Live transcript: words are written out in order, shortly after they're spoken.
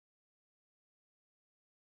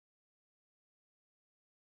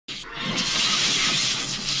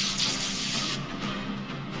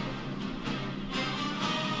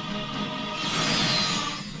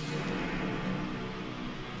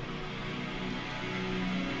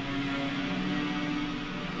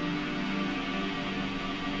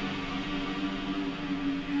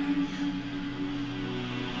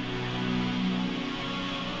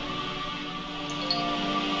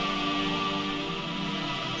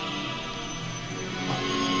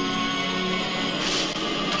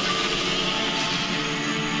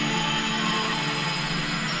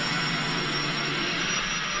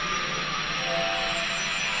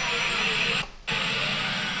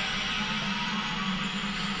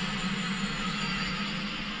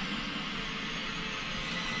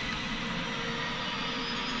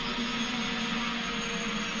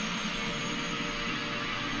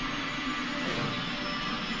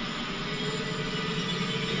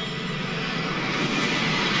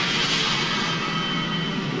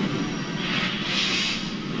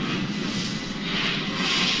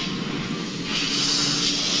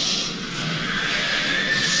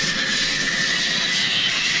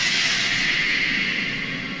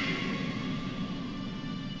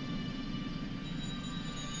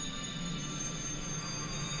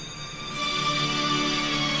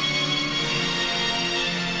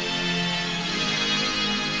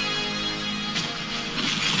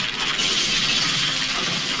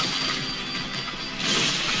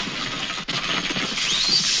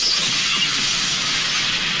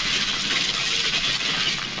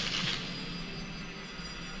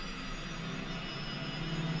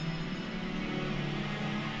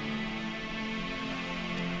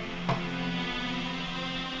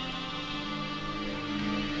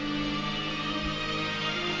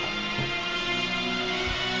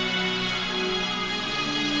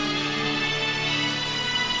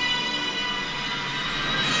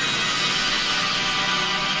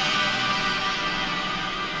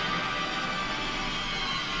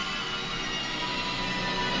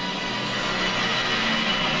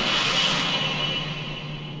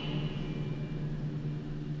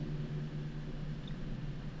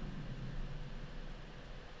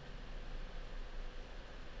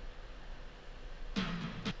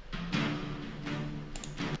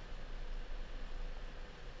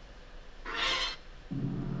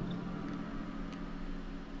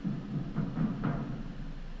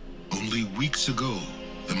Only weeks ago,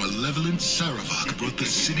 the malevolent Saravak brought the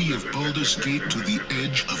city of Baldur's Gate to the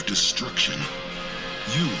edge of destruction.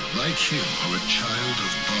 You, like him, are a child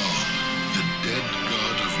of Baal, the dead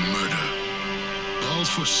god of murder. Baal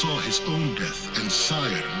foresaw his own death and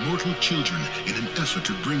sired mortal children in an effort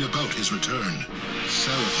to bring about his return.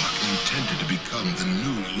 Saravak intended to become the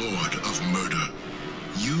new lord of murder.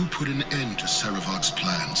 You put an end to Saravak's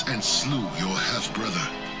plans and slew your half-brother.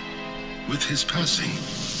 With his passing,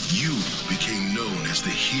 you became known as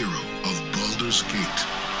the hero of Baldur's Gate.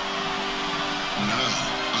 Now,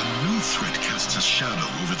 a new threat casts a shadow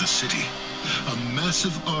over the city. A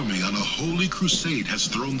massive army on a holy crusade has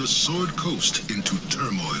thrown the Sword Coast into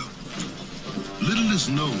turmoil. Little is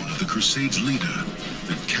known of the crusade's leader,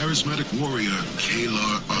 the charismatic warrior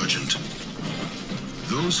Kalar Argent.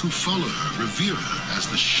 Those who follow her revere her as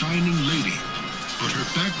the Shining Lady, but her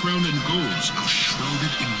background and goals are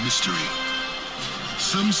shrouded in mystery.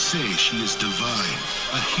 Some say she is divine,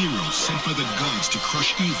 a hero sent by the gods to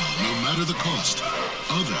crush evil no matter the cost.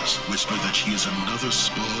 Others whisper that she is another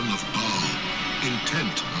spawn of Baal,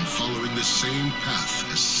 intent on following the same path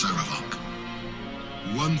as Saravak.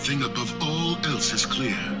 One thing above all else is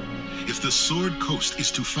clear. If the Sword Coast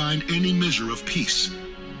is to find any measure of peace,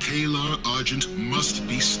 Kalar Argent must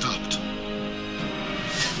be stopped.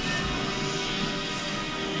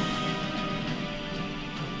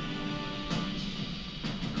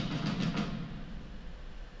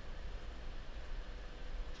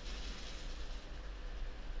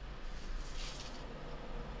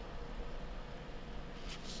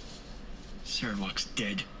 Saravak's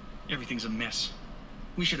dead. Everything's a mess.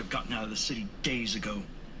 We should have gotten out of the city days ago.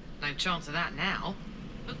 No chance of that now.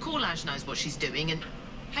 But Korlaj knows what she's doing and...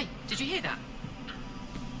 Hey, did you hear that?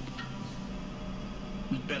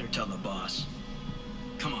 We'd better tell the boss.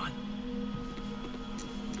 Come on.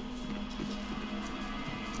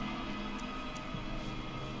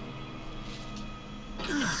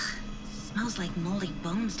 Ugh. Smells like moldy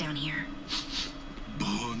bones down here.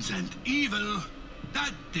 Bones and evil.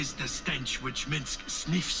 That is the stench which Minsk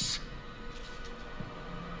sniffs.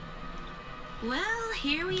 Well,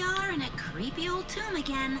 here we are in a creepy old tomb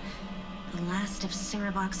again. The last of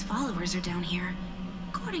Saravak's followers are down here,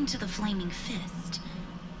 according to the Flaming Fist.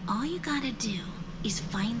 All you gotta do is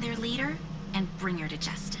find their leader and bring her to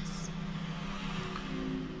justice.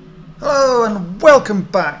 Hello and welcome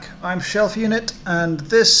back. I'm Shelf Unit and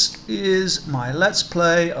this is my Let's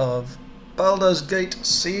Play of Baldur's Gate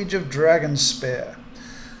Siege of Dragonspear.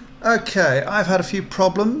 Okay, I've had a few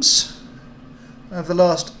problems over the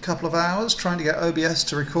last couple of hours trying to get OBS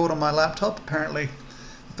to record on my laptop. Apparently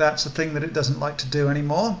that's a thing that it doesn't like to do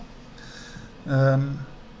anymore. And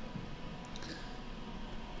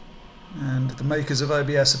the makers of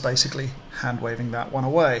OBS are basically hand-waving that one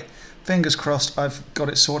away. Fingers crossed I've got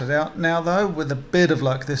it sorted out now though. With a bit of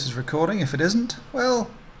luck this is recording. If it isn't,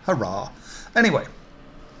 well, hurrah. Anyway,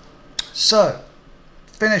 so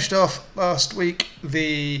finished off last week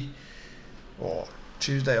or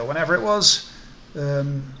Tuesday or whenever it was,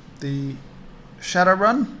 the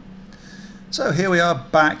Shadowrun. So here we are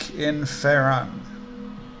back in Faerun,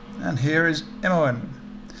 and here is Imoen.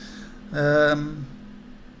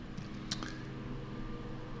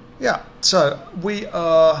 Yeah, so we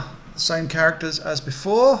are the same characters as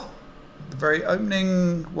before. The very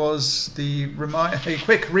opening was a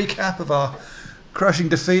quick recap of our crushing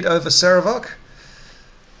defeat over Saravak,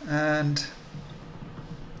 and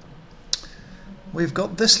we've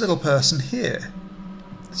got this little person here.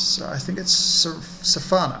 So I think it's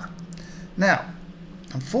Safana. Now,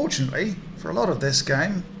 unfortunately, for a lot of this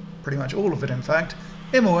game, pretty much all of it in fact,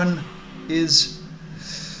 Imoen is,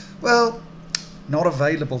 well, not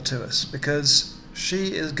available to us because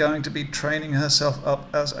she is going to be training herself up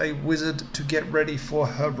as a wizard to get ready for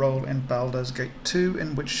her role in Baldur's Gate 2,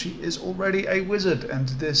 in which she is already a wizard. And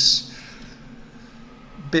this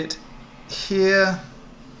bit here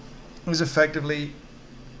is effectively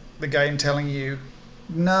the game telling you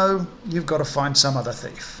no, you've got to find some other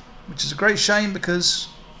thief. Which is a great shame because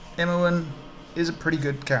Imoen is a pretty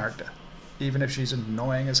good character, even if she's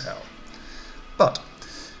annoying as hell. But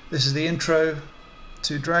this is the intro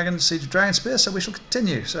to Siege of Dragonspear, so we shall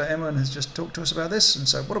continue. So Imoen has just talked to us about this, and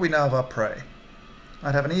so what do we know of our prey?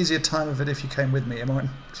 I'd have an easier time of it if you came with me, Imoen.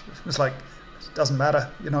 It's like, it doesn't matter,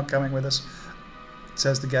 you're not coming with us,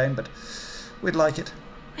 says the game, but we'd like it.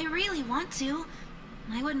 I really want to.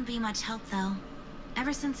 I wouldn't be much help, though.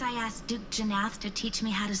 Ever since I asked Duke Janath to teach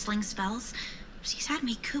me how to sling spells, she's had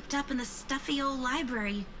me cooped up in the stuffy old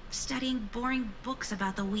library, studying boring books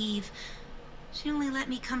about the weave. She only let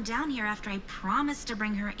me come down here after I promised to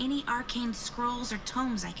bring her any arcane scrolls or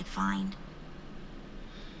tomes I could find.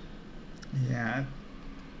 Yeah,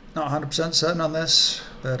 not 100% certain on this,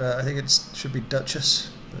 but I think it should be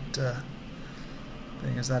Duchess, but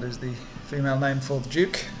being as that is the female name for the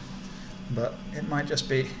Duke, but it might just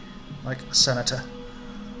be like Senator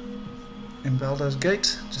in Baldur's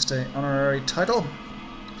Gate, just an honorary title.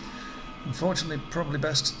 Unfortunately, probably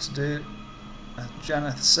best to do, as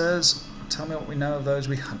Janath says, tell me what we know of those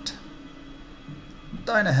we hunt.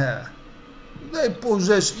 Dynahair. They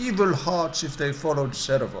possess evil hearts if they followed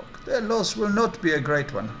Serevok. Their loss will not be a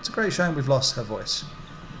great one. It's a great shame we've lost her voice.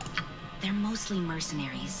 They're mostly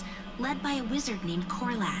mercenaries, led by a wizard named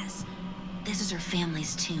Korlaz. This is her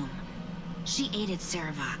family's tomb. She aided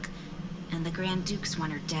Serevok, and the Grand Dukes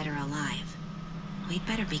want her dead or alive. We'd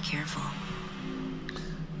better be careful.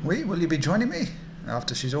 Will you be joining me?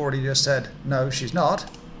 After she's already just said, no, she's not.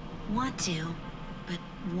 Want to, but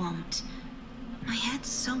won't. My head's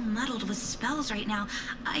so muddled with spells right now,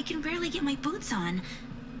 I can barely get my boots on.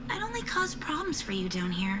 I'd only cause problems for you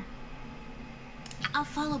down here. I'll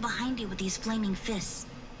follow behind you with these flaming fists.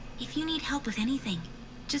 If you need help with anything,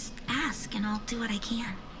 just ask and I'll do what I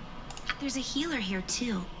can. There's a healer here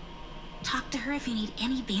too. Talk to her if you need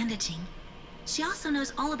any bandaging. She also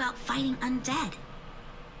knows all about fighting undead.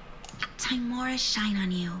 Timora's shine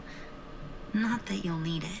on you. Not that you'll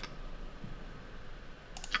need it.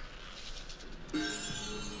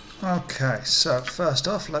 Okay, so first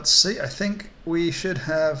off, let's see. I think we should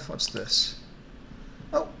have... what's this?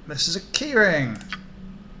 Oh, this is a keyring.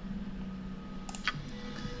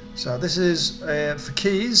 So this is for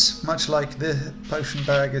keys, much like the potion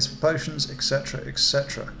bag is for potions, etc,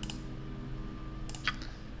 etc.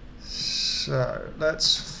 So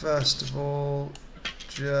let's first of all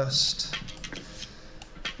just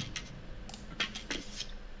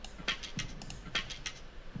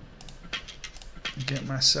get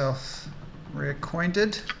myself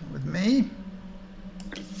reacquainted with me.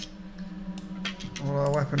 All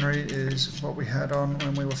our weaponry is what we had on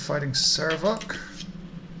when we were fighting Serevok.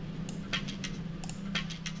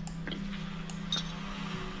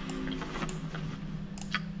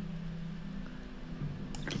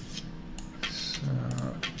 So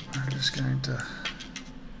I'm just going to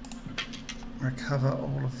recover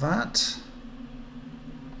all of that.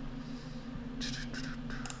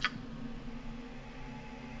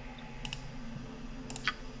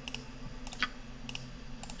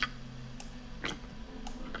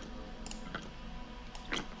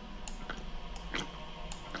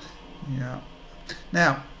 Yeah.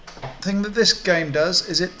 Now, the thing that this game does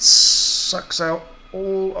is it sucks out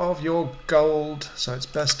all of your gold, so it's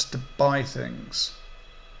best to buy things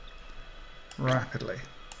rapidly.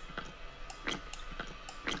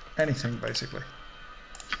 Anything, basically.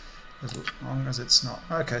 As long as it's not...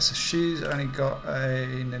 Okay, so she's only got a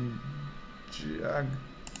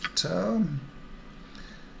ninjato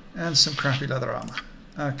and some crappy leather armor.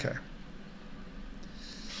 Okay.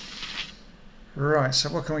 Right, so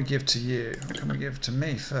what can we give to you? What can we give to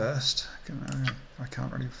me first? I can't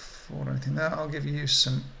really afford anything there. I'll give you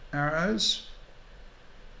some arrows.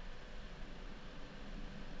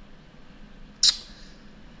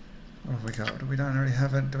 What have we got? We don't really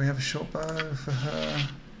have do we have a short bow for her?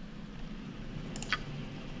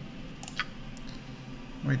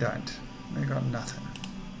 We don't. We got nothing.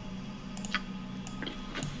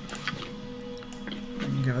 We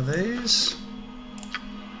can give her these.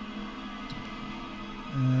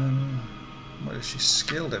 What is she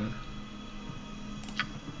skilled in?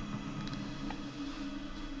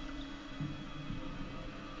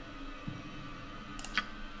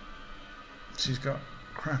 She's got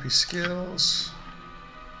crappy skills.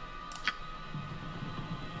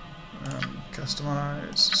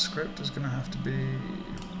 Customized script is going to have to be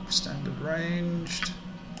standard ranged.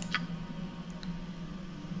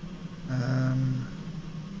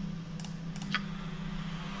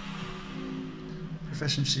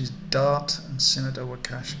 Proficiency's Dart and Scimitar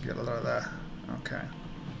Wakash Gilla there. Okay.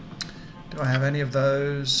 Do I have any of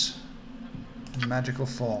those? in magical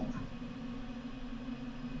form.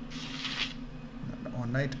 An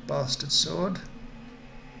ornate bastard sword.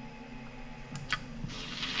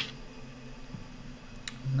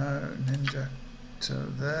 No ninja to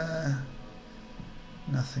there.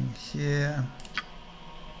 Nothing here.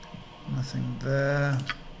 Nothing there.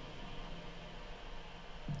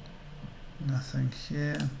 Nothing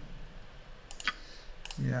here.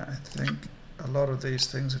 Yeah, I think a lot of these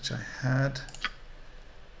things which I had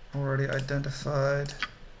already identified.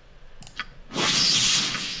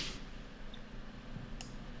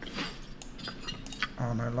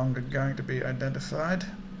 Are no longer going to be identified.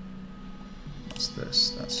 What's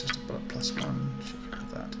this? That's just a bullet +1. She can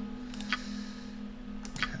have that.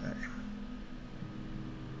 Okay.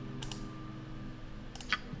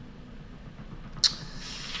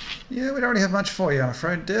 Yeah, we don't really have much for you, I'm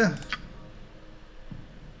afraid, dear.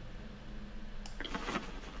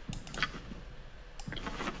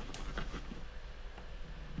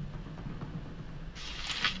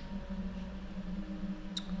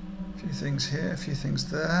 A few things here, a few things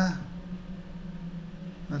there.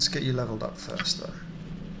 Let's get you leveled up first, though.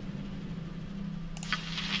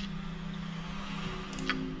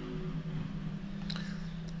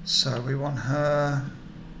 So we want her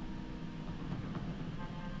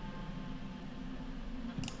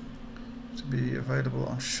to be available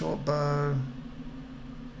on short bow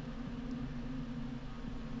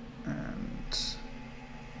and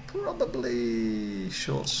probably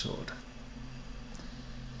short sword.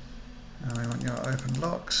 And we want your open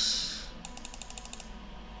locks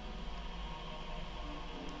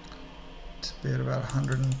to be at about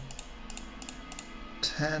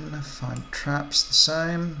 110. Find traps the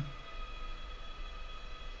same.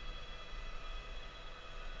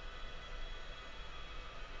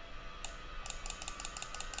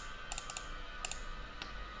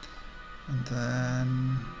 And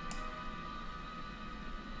then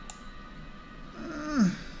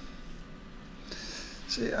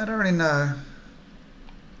see, I don't really know.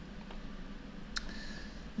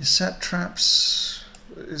 Your set traps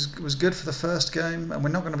was good for the first game, and we're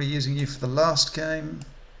not going to be using you for the last game.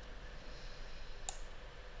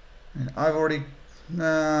 I mean, I've already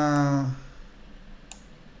no.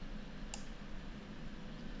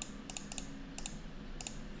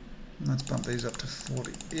 Let's bump these up to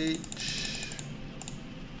 40 each,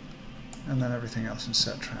 and then everything else in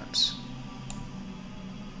set traps.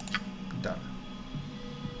 Done.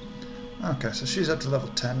 Okay, so she's up to level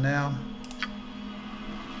 10 now.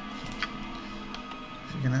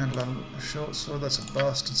 If you can handle a short sword, that's a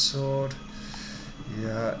bastard sword.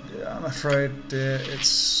 Yeah, I'm afraid, dear,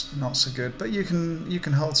 it's not so good. But you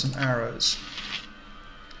can hold some arrows,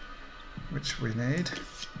 which we need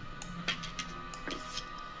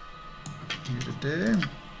you to do.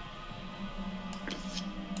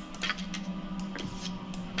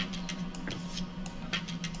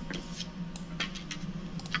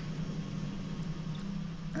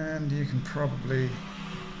 And you can probably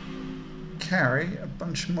carry a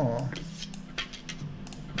bunch more.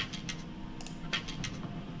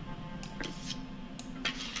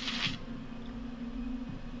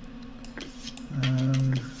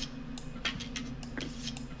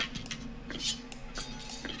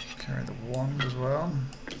 Carry the wand as well.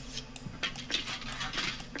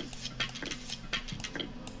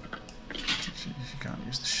 You can't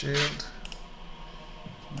use the shield.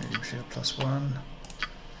 Medium shield +1.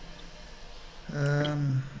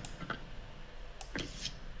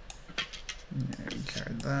 Yeah, you can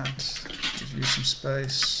carry that. Gives you some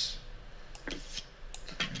space. Carry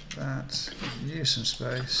that. Gives you some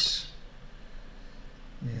space.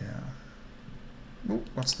 Yeah. Ooh,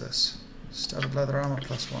 what's this? Studded leather armor +1.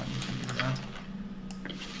 You can do that.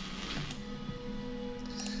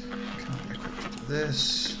 Can't be equipped to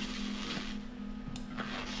this.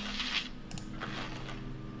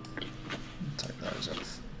 Take those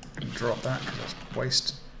off. And drop that because that's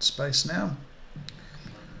wasted space now.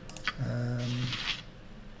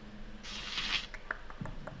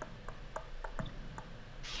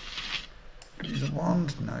 Use a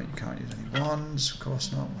wand? No, you can't use any wands. Of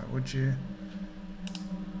course not. Why would you?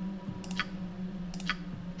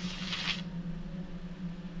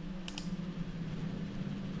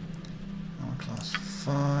 Armor class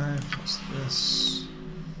 5. What's this?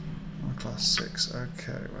 Armor class 6.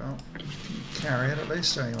 Okay, well, you can carry it at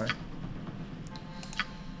least anyway.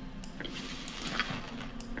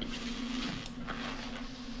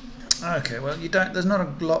 Okay, well, you don't. There's not a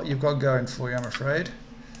lot you've got going for you, I'm afraid.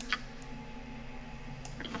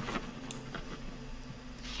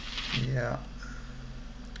 Yeah,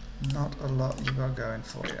 not a lot you've got going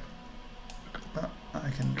for you, but I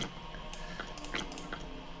can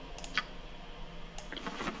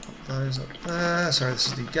those up there. Sorry, this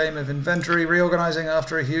is the game of inventory reorganizing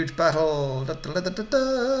after a huge battle. Da, da, da, da,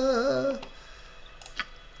 da.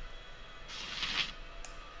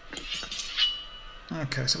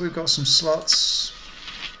 Okay, so we've got some slots.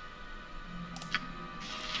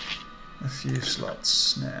 A few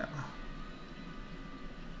slots now.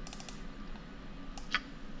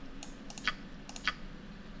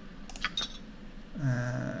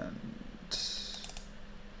 And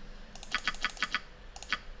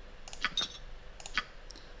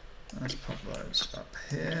let's pop those up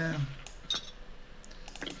here.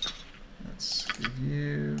 Let's give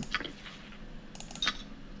you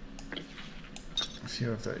a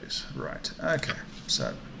few of those. Right, okay,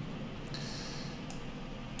 so.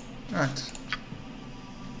 Right.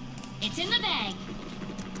 It's in the bag.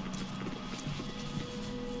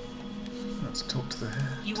 Let's talk to the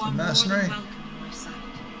You to are the more mercenary. than welcome, my son.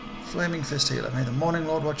 Flaming Fist Healer. May the Morning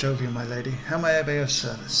Lord watch over you, my lady. How may I be of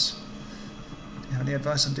service? Do you have any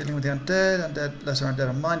advice on dealing with the undead? Undead, lesser undead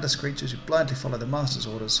are mindless creatures who blindly follow the master's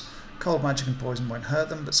orders. Cold magic and poison won't hurt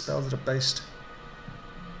them, but spells that are based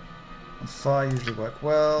on fire usually work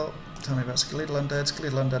well. Tell me about skeletal undead.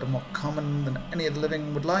 Skeletal undead are more common than any of the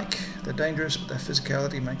living would like. They're dangerous, but their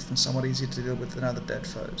physicality makes them somewhat easier to deal with than other dead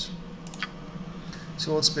foes.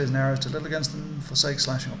 Swords, spears and arrows do little against them. Forsake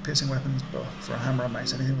slashing or piercing weapons, but for a hammer or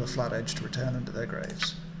mace, anything with a flat edge to return them to their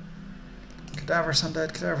graves. Cadaverous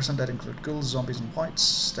undead. Cadaverous undead include ghouls, zombies and whites.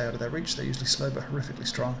 Stay out of their reach. They're usually slow but horrifically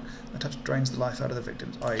strong. Their touch drains the life out of the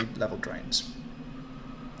victims, i.e. level drains.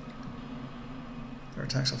 Their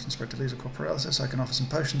attacks often spread to leaves or core paralysis. I can offer some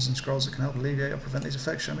potions and scrolls that can help alleviate or prevent these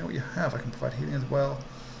effects. Show me what you have. I can provide healing as well.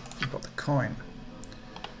 You've got the coin.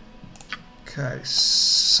 Okay,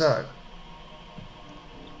 so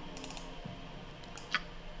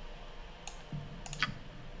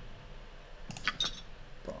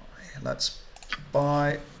let's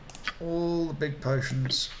buy all the big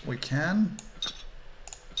potions we can.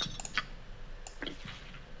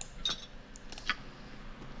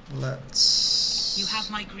 Let's You have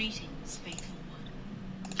my greetings, faithful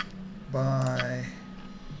one. buy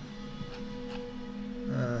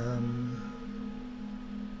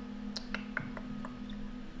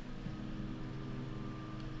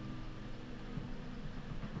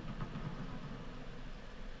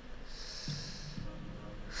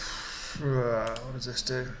what does this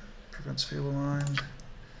do? Prevents feeble mind.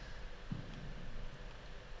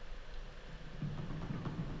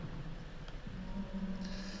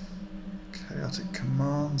 Chaotic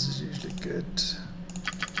commands is usually good.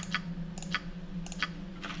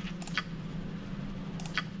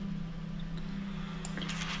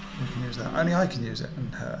 You can use that. Only I can use it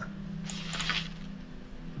and her.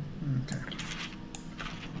 Okay.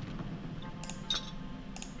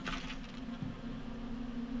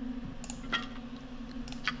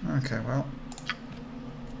 Okay, well,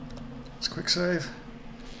 let's quick save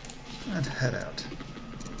and head out.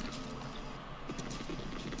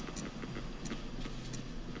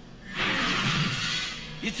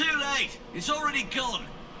 You're too late. It's already gone.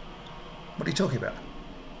 What are you talking about?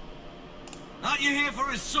 Aren't you here for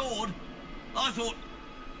his sword? I thought...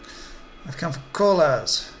 I've come for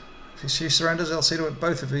Corlaz. If she surrenders, I'll see to it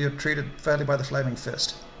both of you are treated fairly by the Flaming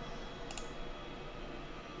Fist.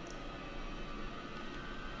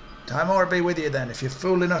 Time or be with you then. If you're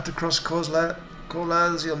fool enough to cross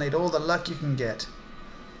Corlaz, you'll need all the luck you can get.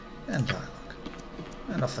 And dialogue.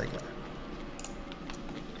 And off they go.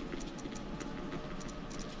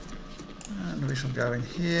 And we shall go in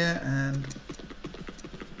here and...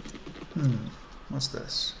 what's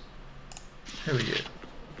this? Who are you?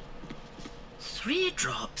 3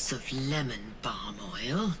 drops of lemon balm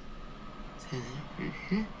oil.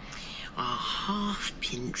 A half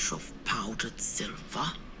pinch of powdered silver.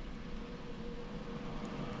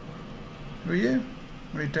 Who are you?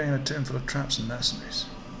 What are you doing in a tomb full of traps and mercenaries?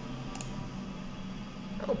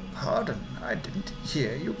 Oh, pardon. I didn't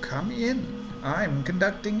hear you come in. I'm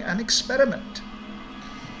conducting an experiment.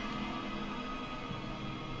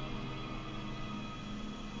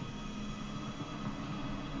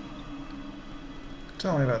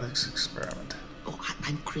 Tell me about this experiment. Oh,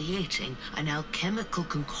 I'm creating an alchemical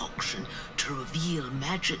concoction to reveal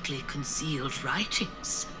magically concealed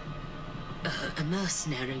writings. A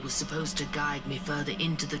mercenary was supposed to guide me further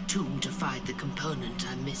into the tomb to find the component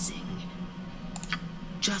I'm missing.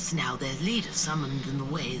 Just now their leader summoned them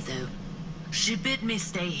away, though. She bid me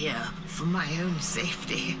stay here for my own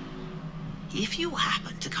safety. If you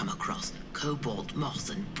happen to come across cobalt moss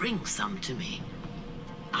and bring some to me,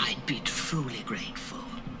 I'd be truly grateful.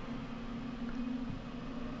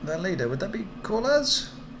 Their leader, would that be Corlaz?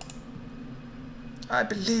 I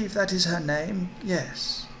believe that is her name,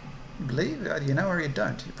 yes. You believe? You know or you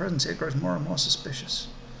don't. Your presence here grows more and more suspicious.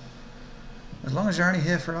 As long as you're only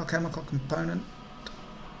here for your alchemical component,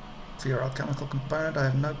 I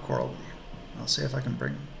have no quarrel with you. I'll see if I can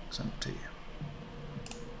bring some to you.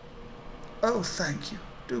 Oh, thank you.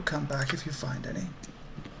 Do come back if you find any.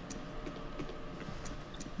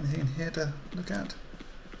 Anything in here to look at?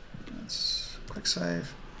 Let's quick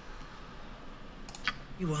save.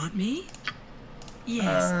 You want me?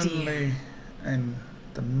 Yes, dear. Only in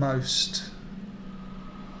the most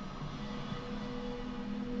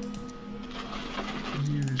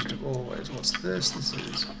used of always. What's this? This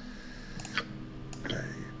is a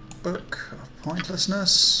book of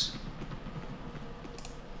pointlessness.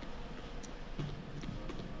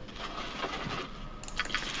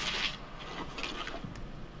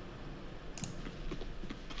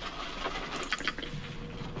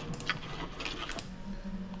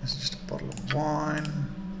 This is just a bottle of wine.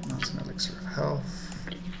 That's an elixir of health.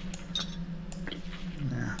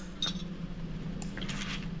 Yeah.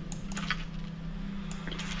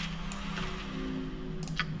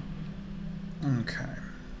 Okay.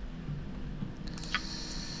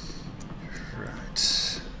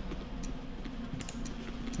 Right.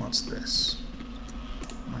 What's this?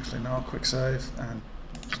 Actually, no, I'll quick save and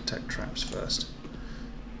detect traps first.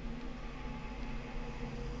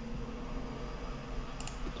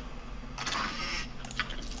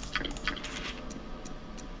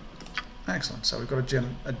 Excellent. So we've got a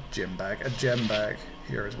gem bag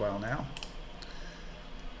here as well now.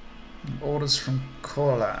 Orders from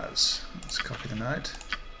Korlaz. Let's copy the note.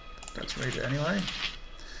 Let's read it anyway.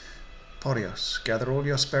 Porios, gather all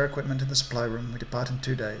your spare equipment in the supply room. We depart in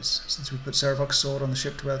 2 days. Since we put Serevok's sword on the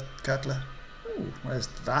ship to Katla. Ooh, where's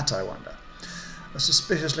that, I wonder? A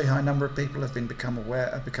suspiciously high number of people have become aware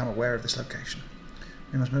of this location.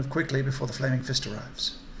 We must move quickly before the Flaming Fist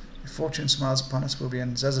arrives. If fortune smiles upon us, we'll be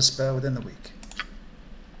in Dragonspear within the week.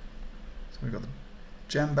 So we've got the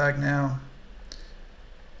gem bag now.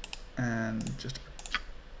 And just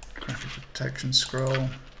a graphic protection scroll.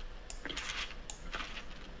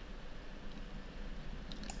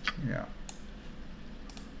 Yeah.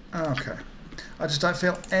 Okay. I just don't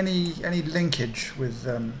feel any linkage with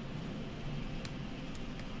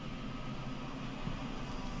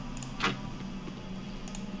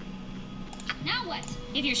Now what?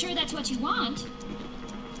 If you're sure that's what you want.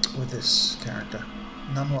 with this character.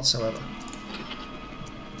 None whatsoever.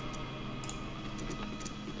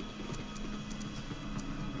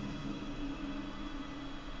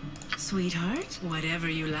 Sweetheart, whatever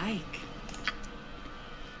you like.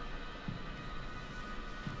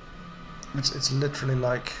 It's literally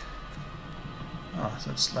like, oh,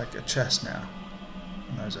 so it's like a chest now,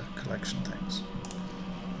 and those are collection things.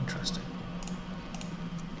 Interesting.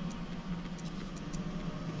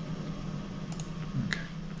 Okay,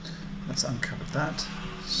 let's uncover that.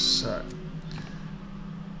 So,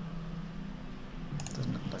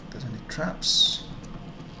 doesn't look like there's any traps.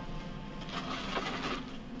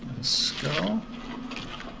 There's a skull.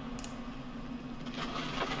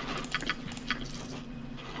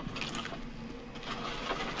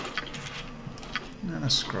 And a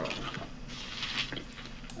scroll.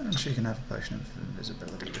 And she can have a potion of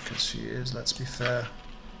invisibility because she is, let's be fair,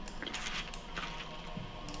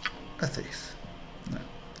 a thief. No.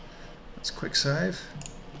 Let's quick save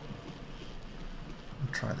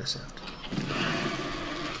and try this out.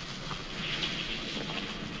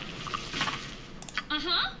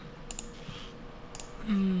 Uh-huh.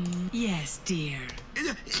 Yes, dear.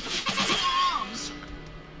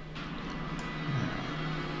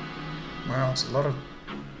 Well, it's a lot of,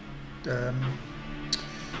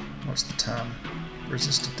 what's the term?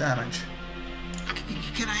 Resisted damage.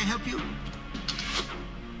 Can I help you?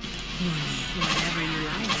 Whatever you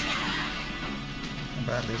like. How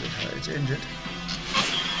badly is it hurt? It's injured.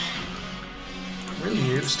 Will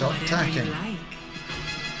you stop Whatever attacking? you like.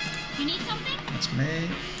 You need something? That's me.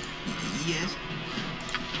 Yes.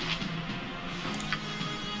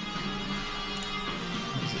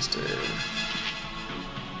 What does this do?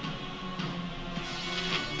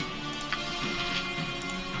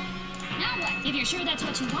 Now what? If you're sure that's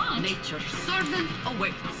what you want. Nature's servant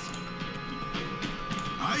awaits.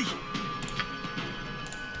 Aye.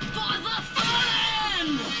 For the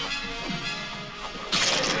fallen!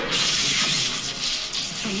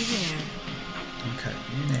 Hey there. Okay,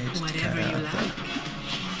 you need to Whatever get you out of like. there.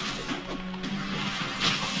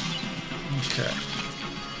 Okay.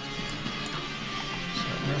 So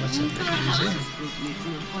relatively easy.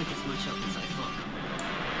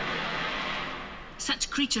 Such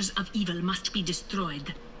creatures of evil must be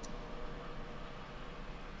destroyed.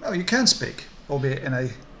 Oh, you can speak, albeit in a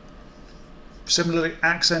similarly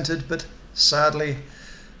accented, but sadly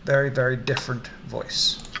very, very different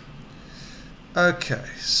voice. Okay,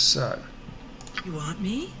 so You want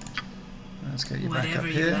me? let's get you back up Whatever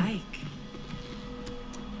you here. like.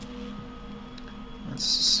 Let's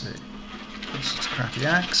see. This is a crappy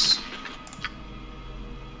axe.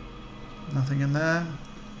 Nothing in there.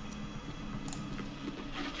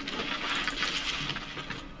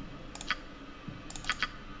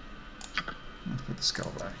 Let's put the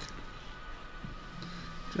skull back.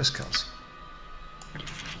 Just cause.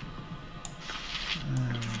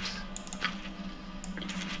 And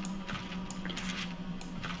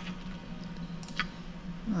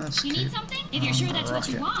let's You need keep something? If you're sure on the that's what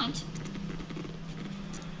you rocket. want.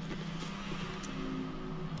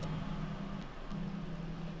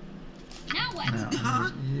 Now what? Now,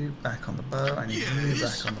 I need you back on the bow. I need you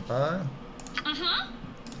back on the bow. Uh-huh.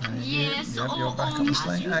 I need Yes, you. Yep, you're back on the as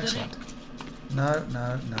sling. you Excellent. No,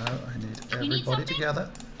 no, no. I need You need everybody something? together.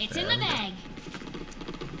 It's There in the we go. bag.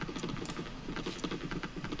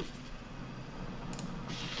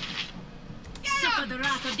 Suffer the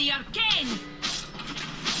wrath of the arcane!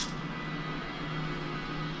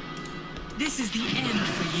 This is the end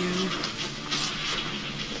for you.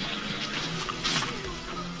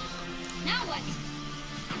 Now what?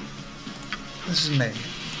 This is me.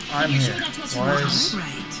 I'm you here. sure that's what you Why want? is...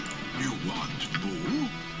 Right. You want more?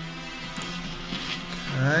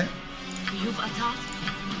 Okay. You've attacked.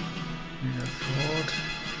 You go forward.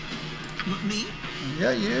 Me?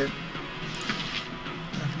 Yeah, you.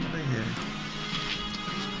 Definitely you.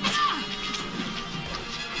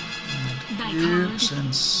 Thy You, card.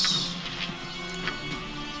 since...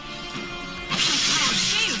 My power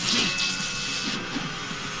fails me.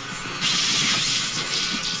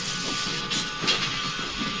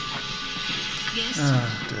 Yes.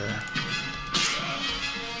 Oh dear.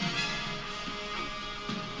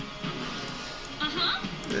 Uh-huh.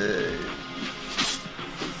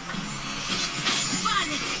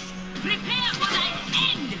 Prepare for thy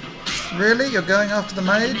end. Really? You're going after the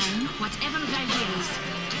mage? Man, whatever thy wills.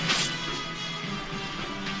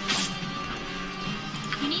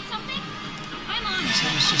 You need something? I'm on it.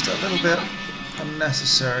 Seems just a little bit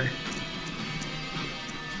unnecessary.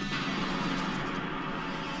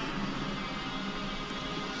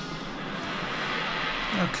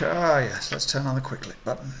 Okay, yes, let's turn on the quick look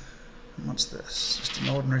button. What's this? Just an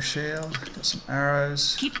ordinary shield, got some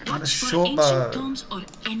arrows, Keep and a watch for short ancient bow. tomes or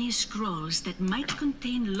any scrolls that might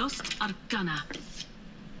contain lost arcana.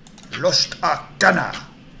 Lost Arcana!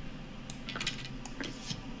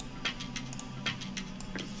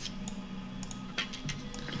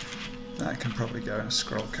 That can probably go in a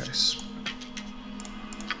scroll case.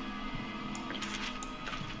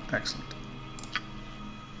 Excellent.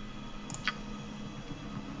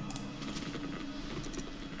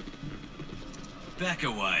 Back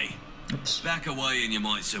away. Oops. Back away and you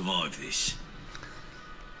might survive this.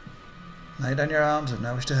 Lay down your arms, I've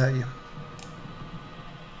no wish to hurt you.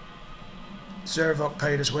 Zervok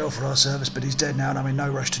paid us well for our service, but he's dead now and I'm in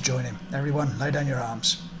no rush to join him. Everyone, lay down your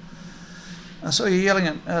arms. I saw you yelling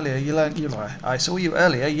at earlier. I saw you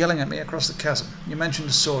earlier yelling at me across the chasm. You mentioned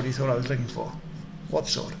a sword you thought I was looking for. What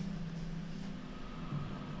sword?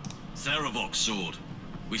 Saravok's sword.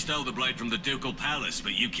 We stole the blade from the Ducal Palace,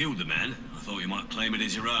 but you killed the man. I thought you might claim it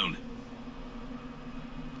as your own.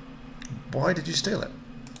 Why did you steal it?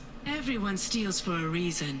 Everyone steals for a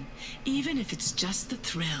reason, even if it's just the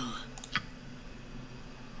thrill.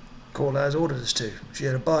 Corlaz ordered us to. She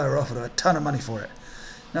had a buyer offered her a ton of money for it.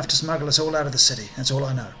 Enough to smuggle us all out of the city. That's all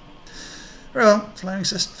I know. Very well. Flaming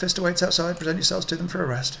Fist awaits outside. Present yourselves to them for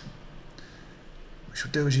arrest. We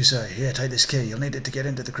shall do as you say. Here, take this key. You'll need it to get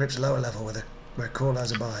into the crypt's lower level where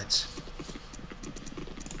Corlaz abides.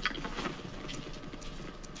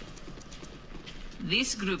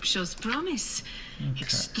 This group shows promise. Okay,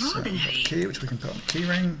 Extraordinary. So a key which we can put on the key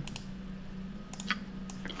ring.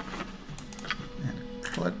 And a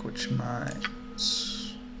cloak which might...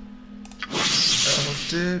 That'll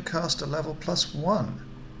do. Cast a level +1.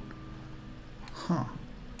 Huh.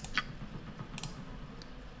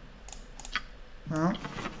 Well,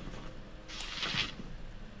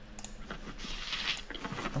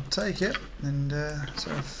 I'll take it. And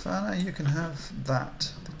Serafana, you can have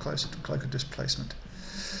that. The closer to cloak of displacement.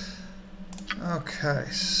 Okay,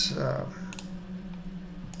 so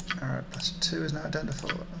arrow +2 is now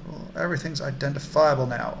identifiable. Everything's identifiable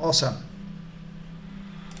now. Awesome.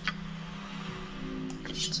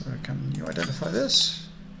 So can you identify this?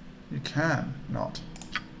 You can not.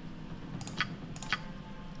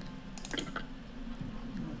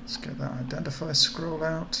 Let's get that identify scroll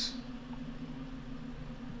out.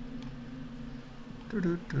 Sword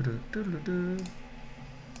of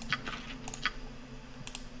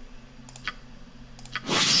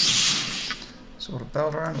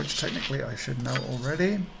Baldur, which technically I should know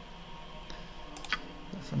already,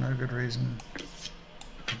 but for no good reason I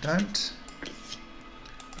don't.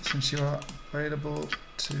 Since you are available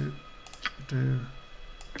to do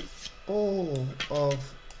all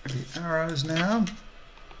of the arrows now.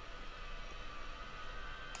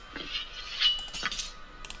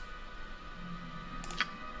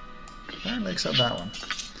 Apparently except that one.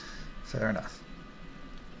 Fair enough.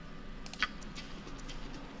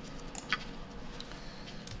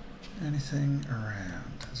 Anything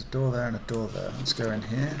around? There's a door there and a door there. Let's go in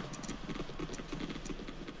here.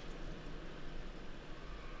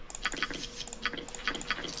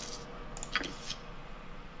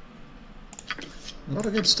 A lot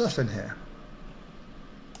of good stuff in here.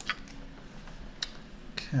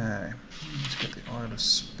 Okay, let's get the oil of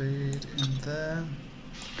speed in there.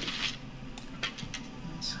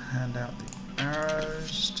 Let's hand out the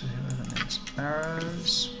arrows to whoever needs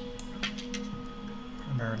arrows.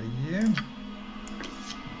 Primarily you.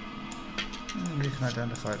 And you can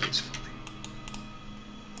identify these for me.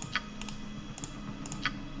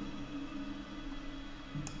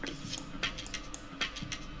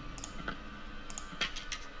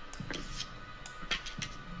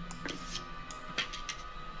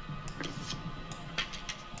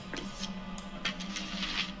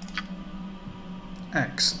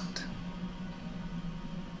 Excellent.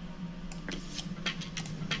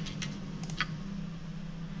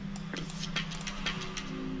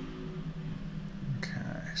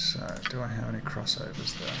 Okay, so do I have any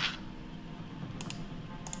crossovers there?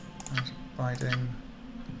 There's biting.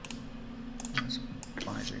 There's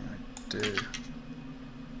biting, I do.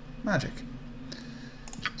 Magic.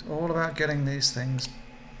 It's all about getting these things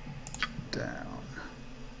down.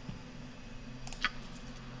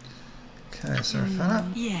 Okay,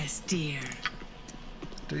 Serafina. Yes, dear.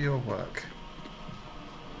 Do your work,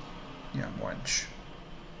 young wench.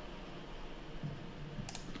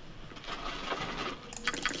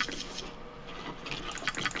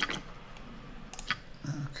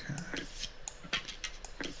 Okay.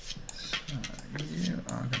 So you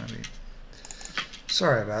are going to be...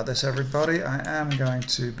 Sorry about this, everybody. I am going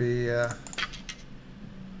to be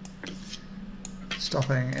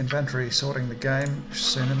stopping inventory sorting the game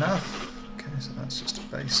soon enough. Okay, so that's just a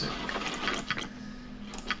basic.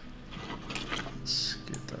 Let's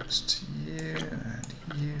give those to you, and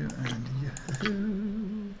you, and you.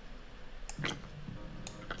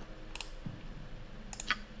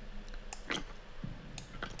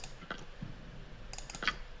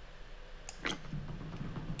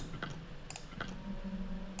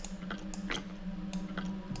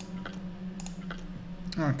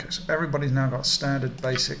 Okay, so everybody's now got standard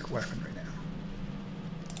basic weaponry now.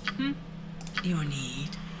 Your need.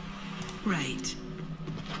 Right.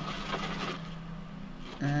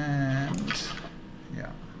 And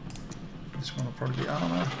yeah, this one will probably be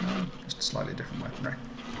armor. No, just a slightly different weaponry.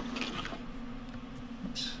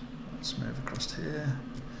 Oops. Let's move across here.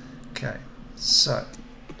 Okay, so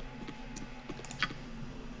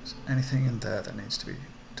is there anything in there that needs to be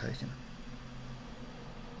taken?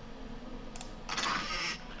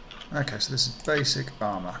 Okay, so this is basic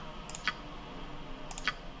armor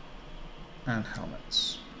and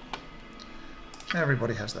helmets.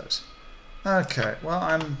 Everybody has those. Okay, well,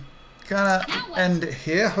 I'm gonna end it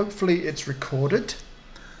here. Hopefully it's recorded.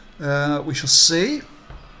 We shall see.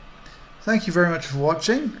 Thank you very much for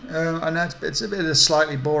watching. I know it's a bit of a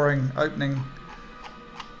slightly boring opening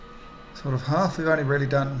sort of half. We've only really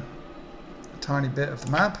done a tiny bit of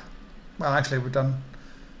the map. Well, actually we've done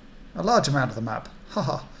a large amount of the map.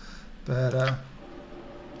 Haha. But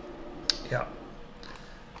yeah,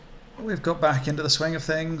 we've got back into the swing of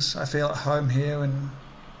things. I feel at home here in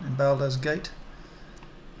Baldur's Gate.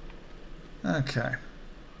 Okay.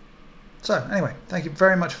 So anyway, thank you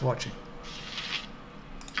very much for watching.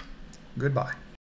 Goodbye.